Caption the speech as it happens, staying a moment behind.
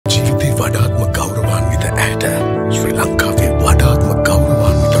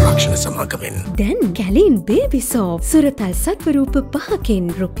දැන් කැලීන් baby soap සුරතල් සත්වරූප 5කින්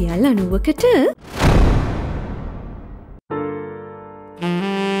රුපියල් 90කට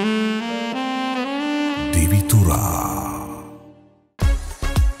Divithura.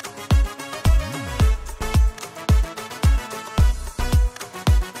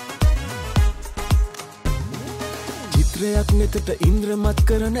 චිත්‍රයක් නෙතට ඉන්ද්‍රමත්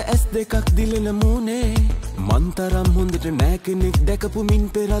කරන ඇස් දෙකක් දිලෙන මූනේ මන්තරම් හොඳට නෑ කෙනෙක් දැකපු මින්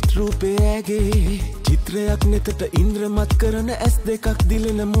පෙරත් රූපේ ඇගේ චිත්‍රයක් නෙතට ඉන්ද්‍රමත් කරන ඇස් දෙකක්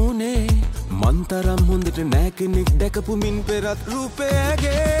දිලෙන මූනේ මන්තරම් හොඳට නෑ කෙනෙක් දැකපු මින් පෙරත් රූපේ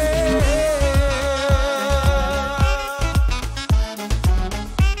ඇගේ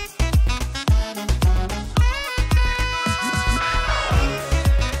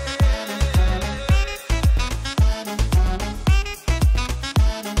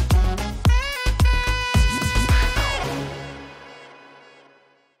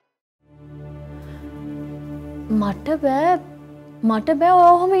මට බෑ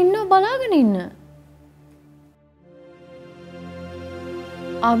ඔහොම ඉන්නව බලාගෙන ඉන්න.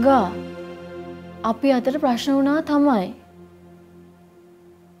 අගා අපි අතර ප්‍රශ්න වුණා තමයි.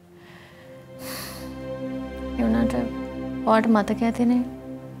 ඒ වුණාට ඔයාලට මතක ඇතිනේ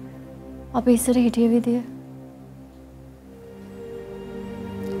අපි ඉස්සර හිටිය විදිය.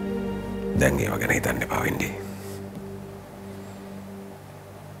 දැන් ඒව ගැන හිතන්න එපා වෙන්ඩි.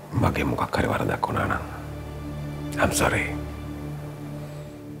 මගේ මොකක් හරි වරදක් වුණා නම් I'm sorry.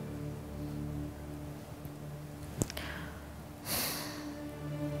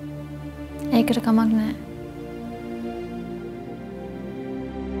 ඒකට කමක් නෑ.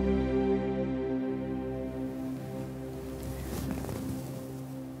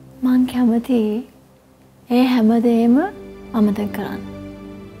 මං කැමති ඒ හැමදේම අමතක කරන්න.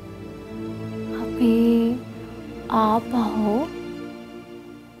 අපි ආපහු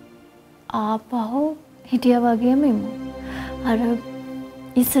හිටිය වගේම ඉමු. අර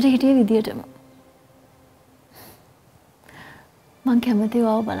ඉස්සර හිටිය විදියටම. මං කැමති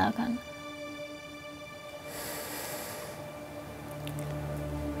ඔයාව බලා ගන්න.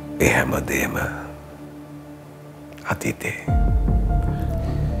 ඒ හැමදේම අතීතේ.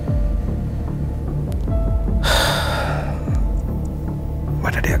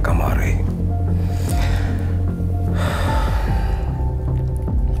 මට ටිකක් අමාරුයි.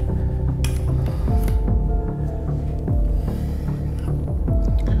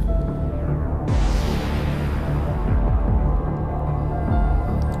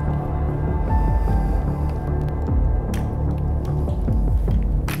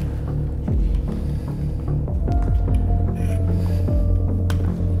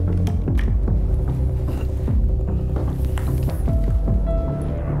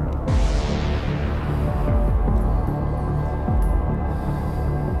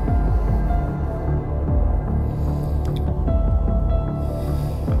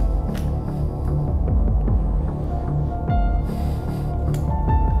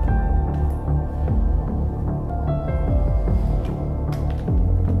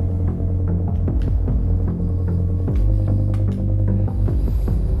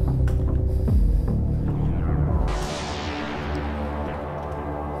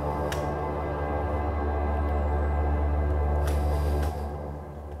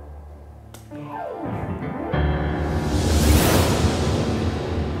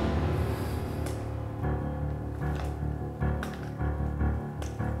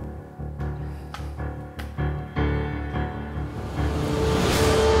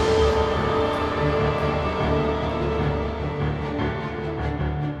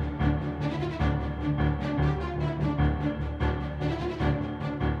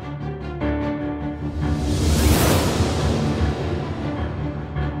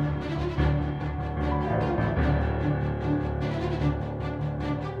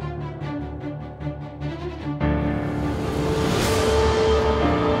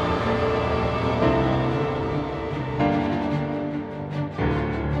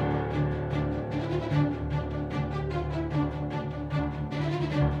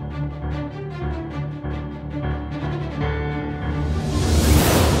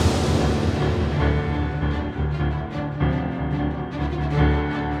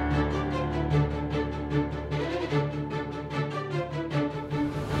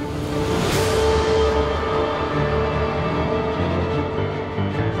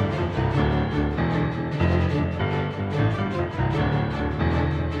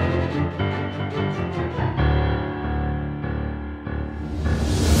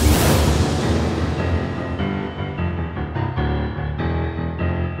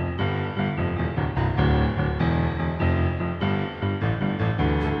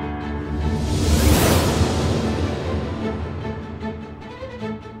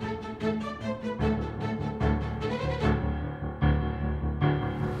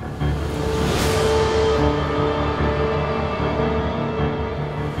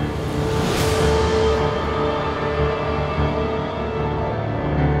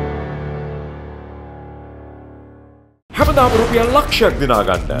 හැමදාම රුපියල් ලක්ෂයක් දිනා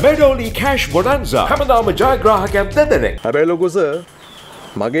ගන්න. Medoli Cash Bonanza. හැමදාම ජයග්‍රාහකයන් දෙදෙනෙක්. හැබැයි ලොකු සර්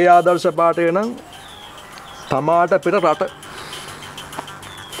මගේ ආදර්ශ පාඨය නම් තමාට පෙර රට.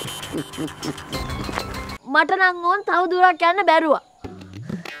 මට නම් ඕන් තව දුරක් යන්න බැරුවා.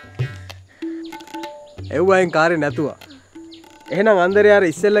 එව්වයින් කාර්ය නැතුවා. එහෙනම් අන්දරේ අර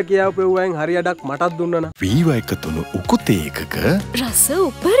ඉස්සෙල්ලා කියාපු එව්වයින් හරියඩක් මටත් දුන්නා නම්. වීව එකතුණු උකුතේ එකක රස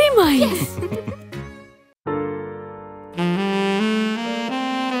උපරිමයි.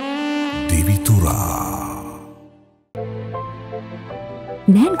 දිවිතුරා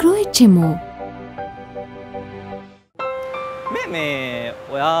නෑන් ග්‍රෝයිච්චෙමෝ. මේ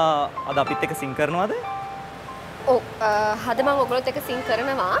ඔයා අද අපිත් එක්ක සිං කරනවද? ඔව් හද මම ඔයගොල්ලොත් එක්ක සිං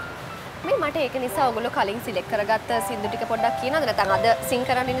කරනවා. මේ මට ඒක නිසා ඔයගොල්ලෝ කලින් සිලෙක්ට් කරගත්ත සින්දු ටික පොඩ්ඩක් කියනවද නැත්නම් අද සිං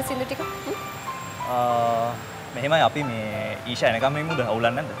කරන්න ඉන්න සින්දු ටික? මෙහෙමයි අපි මේ ඊෂා එනකම් මෙමුද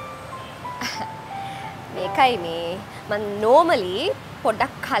අවුලක් නැද්ද? මේකයි මේ මම normally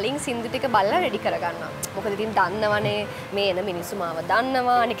පොඩ්ඩක් කලින් සින්දු ටික බලලා රෙඩි කරගන්නවා. මොකද ඉතින් දන්නවනේ මේ එන මිනිස්සු මාව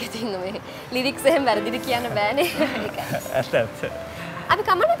දන්නවා. අනික ඉතින් මේ ලිරික්ස් එහෙම වැරදිද කියන්න බෑනේ. ඒකයි. ඇත්ත. අපි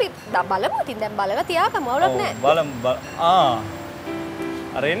කමන්න අපි බලමු. ඉතින් දැන් බලලා තියාගමු. අවුලක් නැහැ. බලමු.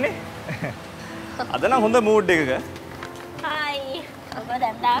 අර එන්නේ. අද නම් හොඳ මූඩ් එකක. හායි. ඔබ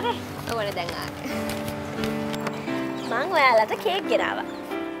දැන් ආවේ? ඔයාලා දැන් ආවේ. මං ඔයාලට කේක් ගෙනාවා.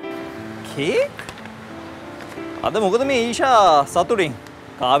 කේක්? අද මොකද මේ ඊෂා සතුටින්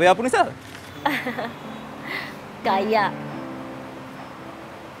කාව්‍ය ආපු නිසාද? ගයියා.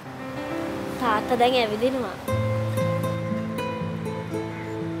 තාත්තා දැන් ඇවිදිනවා.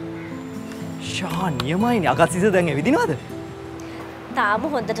 ෂා නියමයිනේ අගස්සිස දැන් ඇවිදිනවද? තාම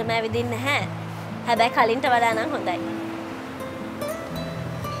හොඳටම ඇවිදින්නේ නැහැ. හැබැයි කලින්ට වඩා නම් හොඳයි.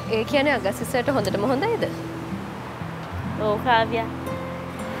 ඒ කියන්නේ අගස්සිසට හොඳටම හොඳයිද? ඔව් කාව්‍ය.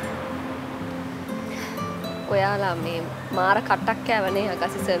 ඔයාලා මේ මාර කට්ටක් කෑවනේ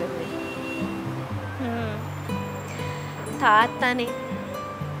අගස්සිස වෙන්නේ. තාත්තනේ.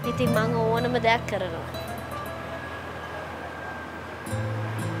 ඉතින් මං ඕනම දෙයක් කරනවා.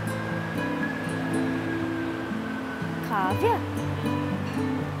 කාව්‍ය.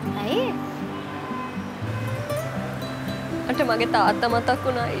 ඇයි? අට මගේ තාත්තා මතක්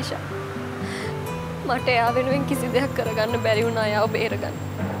වුණා ඊෂා. මට එයා වෙනුවෙන් කිසි දෙයක් කරගන්න බැරි වුණා එයාව බේරගන්න.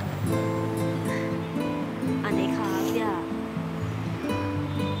 අනේ කාව්‍ය.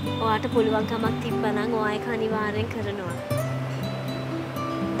 ඔයාට පුළුවන්කමක් තිබ්බනම් ඔයා ඒක අනිවාර්යෙන් කරනවා.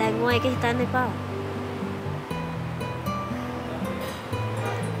 දැන් ඔයා ඒක හිතන්න එපා.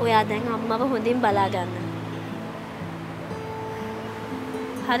 ඔයා දැන් අම්මව හොඳින් බලා ගන්න.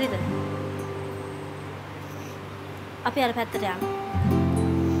 හරිද? අපි අර පැත්තට යමු.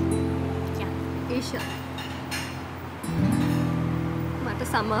 ඊෂා. මට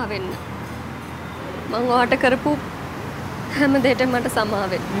සමා වෙන්න. මං ඔයාට කරපු හැම දෙයකටම මට සමා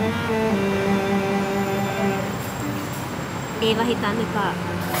වෙන්න. ඒවා හිතන්න එපා.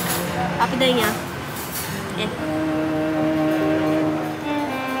 අපි දැන් යමු.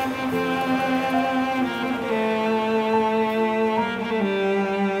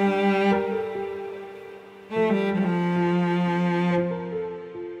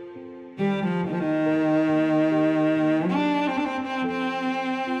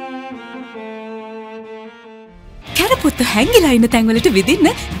 කැරපොත්ත හැංගිලා ඉන්න තැන්වලට විදින්න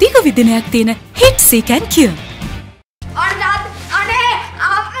දිග විදිනයක් තියෙන හිට් සීක් ඇන් කියර්.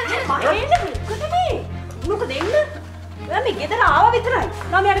 මොකද එන්න? ඔයා මේ ගෙදර ආවා විතරයි.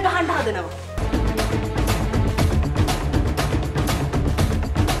 ළමයාට ගහන්න හදනවා.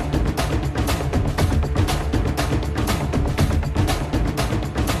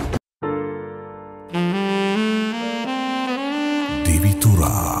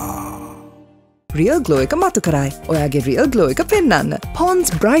 Real Glow එක මතු කරයි. ඔයාගේ Real Glow එක පෙන්වන්න. Pond's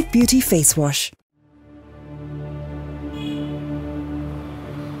Bright Beauty Face Wash.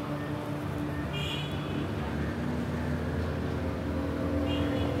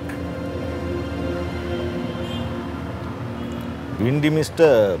 Windy Mr.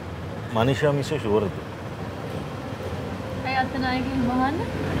 Manisha Mr. Shuvarth. අය අතනායකින් වහන්න.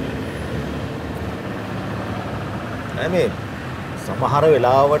 මේ සමහර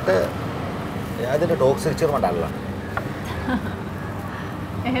වෙලාවට එයා දෙන ටෝක්ස් ලෙක්චර් මට අල්ලන්න.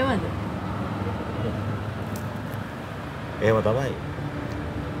 එහෙමද? එහෙම තමයි.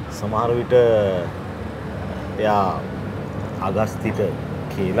 සමහර විට එයා අගස්තිට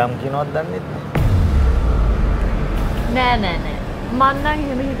කේලම් කියනවත් දන්නේ නෑ. මං නම්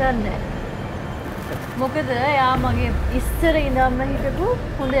එහෙම හිතන්නේ නෑ. මොකද එයා මගේ ඉස්සර ඉඳන්ම හිටපු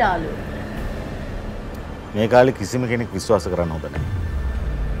හොඳ යාළුවෙක්. මේ කාලේ කිසිම කෙනෙක් විශ්වාස කරන්න හොඳ නැහැ.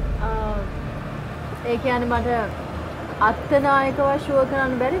 ඒ කියන්නේ මට අත්නායකව ෂුවර්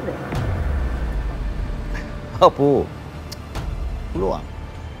කරන්න බැරිද? අපෝ පුළුවන්.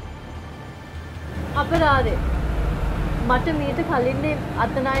 අපරාධේ. මට මීට කලින්නේ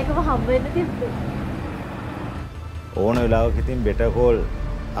අත්නායකව හම්බ වෙන්න තිබ්බේ. ඕන වෙලාවක ඉතින් බෙටර් කෝල්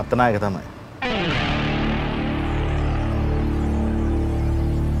අත්නායක තමයි.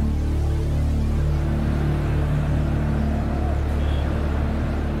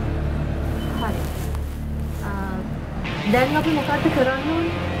 හරි. දැන් අපි මොකක්ද කරන්න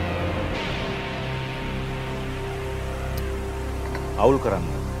ඕනේ? අවුල් කරන්න.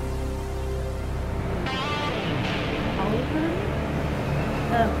 අවුල් කරන්න?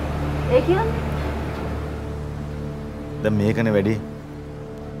 ඒ කියන්නේ? දැන් මේකනේ වැඩි.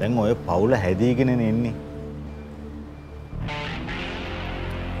 දැන් ඔය පවුල හැදීගෙනනේ එන්නේ.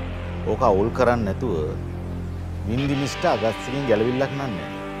 ඕක අවුල් කරන්නේ නැතුව වින්දි මිස්ටර් අගස්තිගෙන් ගැලවිල්ලක් නන්නේ.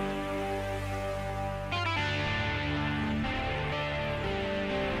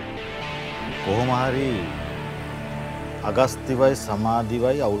 කොහොම හරි අගස්තිවයි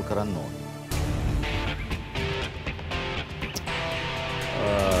සමාධිවයි අවුල් කරන්න ඕනේ.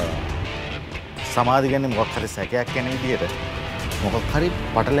 සමාධි ගැන මොකක් හරි සැකයක් යන විදිහට මොකක් හරි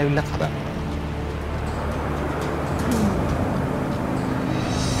පටලැවිල්ලක් හදන්න.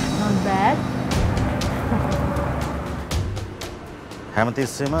 Not bad.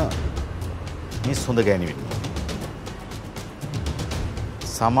 හැමතිස්සෙම මිස් හොඳ ගෑණි වෙන්න.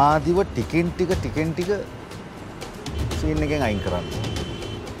 සමාධිව ටිකෙන් ටික සීන් එකෙන් අයින් කරන්න.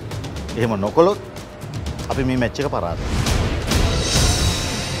 එහෙම නොකළොත් අපි මේ මැච් එක පරාදයි.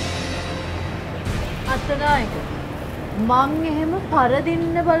 අත්නායක මං එහෙම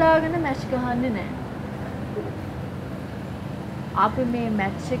පරදින්න බලාගෙන මැච් ගහන්නේ නැහැ. අපි මේ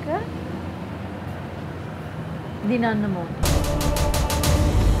මැච් එක දිනන්න ඕනේ.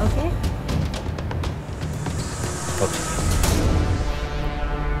 ඕකේ? ඕකේ.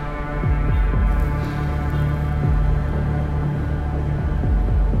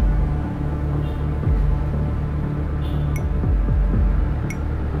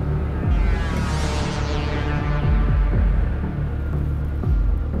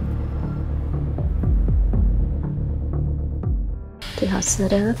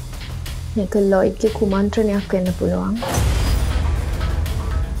 හසර මේක ලොයිඩ්ගේ කුමන්ත්‍රණයක් වෙන්න පුළුවන්.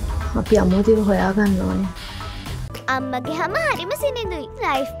 අපි අමෝදිව හොයාගන්න ඕනේ. අම්මගේ හැම හරිම සිනිඳුයි.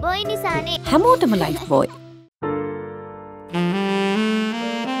 ලයිෆ් බොයි නිසානේ. හැමෝටම ලයිෆ් බොයි.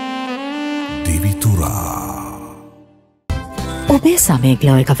 දිවිතුරා. ඔබේ සමය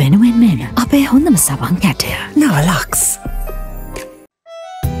ග්ලෝ එක වෙනුවෙන් එන අපේ හොඳම සවන් කැටය. නවලක්ස්.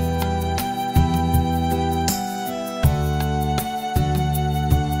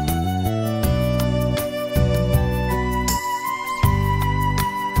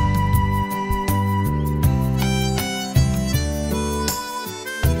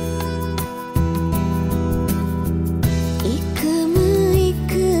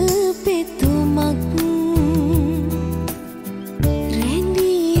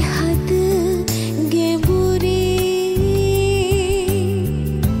 රැඳී හද ගෙබුරේ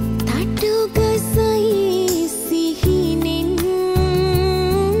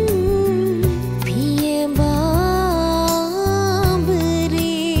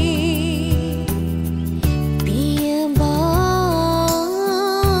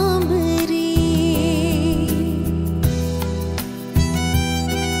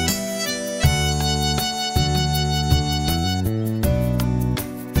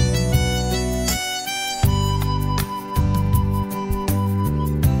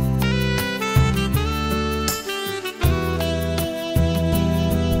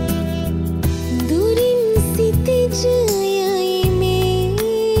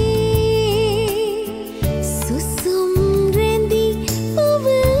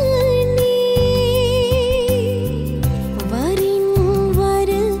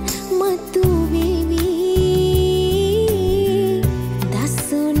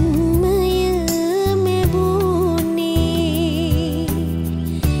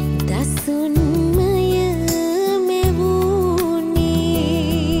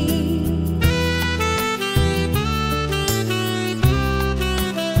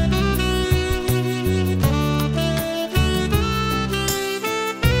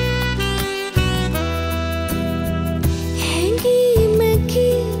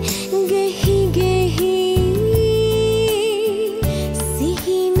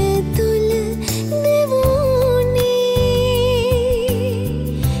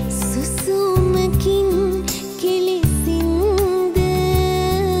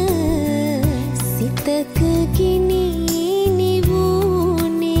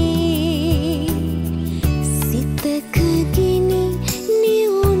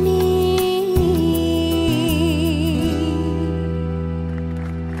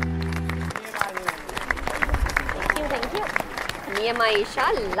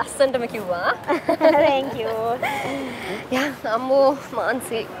ලස්සනටම කිව්වා. Thank you. යා අම්මෝ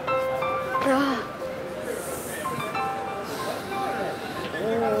මාන්සි.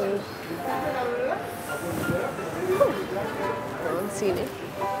 මාන්සිනේ.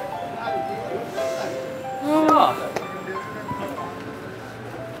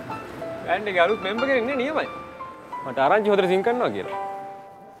 බෑන්ඩ් එකේ අලුත් මෙම්බර් කෙනෙක් නේ නියමයි. මට ආරංචි හොදට සිං කරනවා කියලා.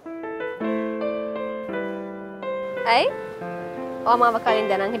 ඇයි? ඔමාව කලින්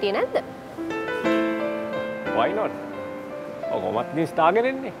දැනන් හිටියේ නැද්ද? Why not? ඔකමත් ගින් ස්ටාර්ගෙන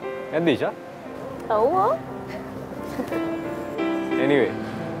එන්නේ. නැද්ද ඊෂා? ඔව්. Anyway,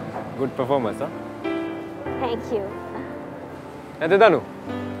 good performance, huh? Thank you. නැද්ද දනු?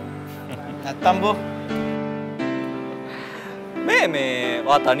 නැත්තම් බෝ. මේ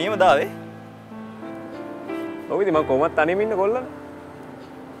වා තනියම දාවේ. ඔව් ඉතින් මම කොහොමද තනියම ඉන්න කොල්ලන්?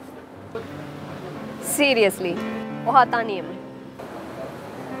 Seriously. ඔහා තනියම.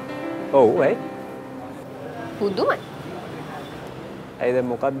 ඔව් ඇයි? පුදුමයි. ඇයි දැන්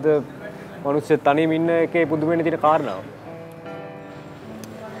මොකද්ද මිනිස්සු තනියම ඉන්න එකේ පුදුම වෙන්න තියෙන කාරණාව?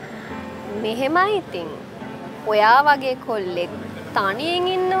 මෙහෙමයි ඉතින්. ඔයා වගේ කොල්ලෙක් තනියෙන්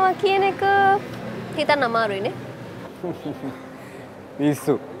ඉන්නවා කියන එක හිතන්න අමාරුයිනේ.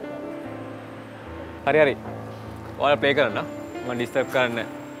 පිස්සු. හරි. ඔයාලා ප්ලේ කරන්න. මම ඩිස්ටර්බ් කරන්නේ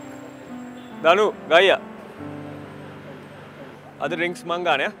නැහැ. දනු ගයියා. අද ඩ්‍රින්ක්ස් මං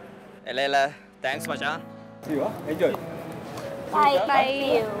ගන්න යා. එල thanks මචං. See you. Enjoy. Bye.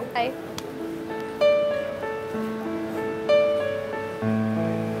 Bye. Bye.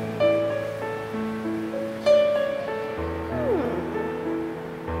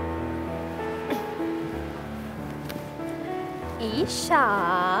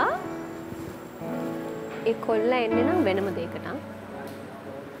 ඊෂා ඒ කොල්ල එන්නේ නම් වෙනම දෙයකට.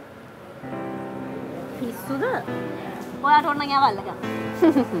 පිස්සුද? ඔයාට ඕන නම් යවල්ල ගන්න.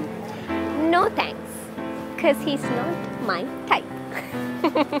 No thanks. Cause he's not my type.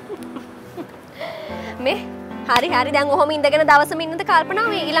 මේ හරි දැන් ඔහොම ඉඳගෙන දවසම ඉන්නද කල්පනා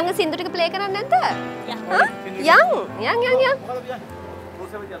මේ ඊළඟ සින්දු ටික ප්ලේ කරන්නේ නැද්ද? යන්.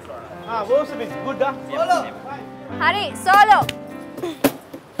 good ah. හරි සෝලෝ.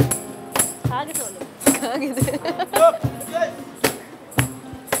 කාගේ සෝලෝ? කාගේද?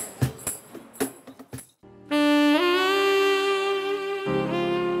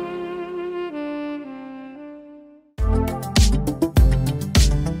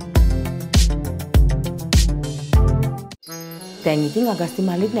 දැන් ඉතින් අගස්ති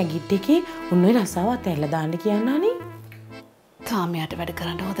මල්ලිත් නැගිට එකේ උන් ඔය රසාවත් ඇල්ල දාන්න කියන්නානේ. තාමයට වැඩ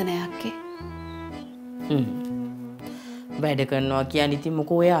කරන්න හොඳ නෑ අක්කේ. වැඩ කරනවා කියන්නේ ඉතින්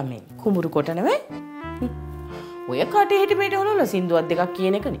මොකෝ ඔයා මේ කුඹුරු කොටනවේ? ඔය කටේ හිටි පිට වල සින්දුවක් දෙකක්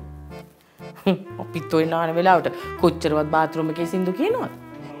කියන එකනේ. අපිත් ඔය නාන වෙලාවට කොච්චරවත් බාත් รู ම් එකේ සින්දු කියනවද?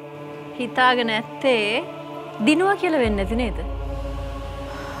 හිතාගෙන ඇත්තේ දිනුවා කියලා වෙන්නේ නැති නේද?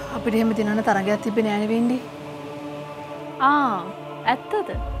 අපිට එහෙම දිනන තරගයක් තිබ්බේ නෑනේ වෙන්නේ. ඇත්තද?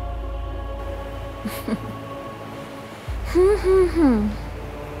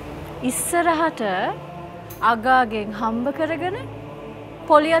 ඉස්සරහට අගාගෙන් හම්බ කරගෙන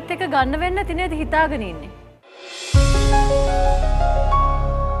පොලියත් එක ගන්න වෙන්නේ නැති නේද හිතාගෙන ඉන්නේ?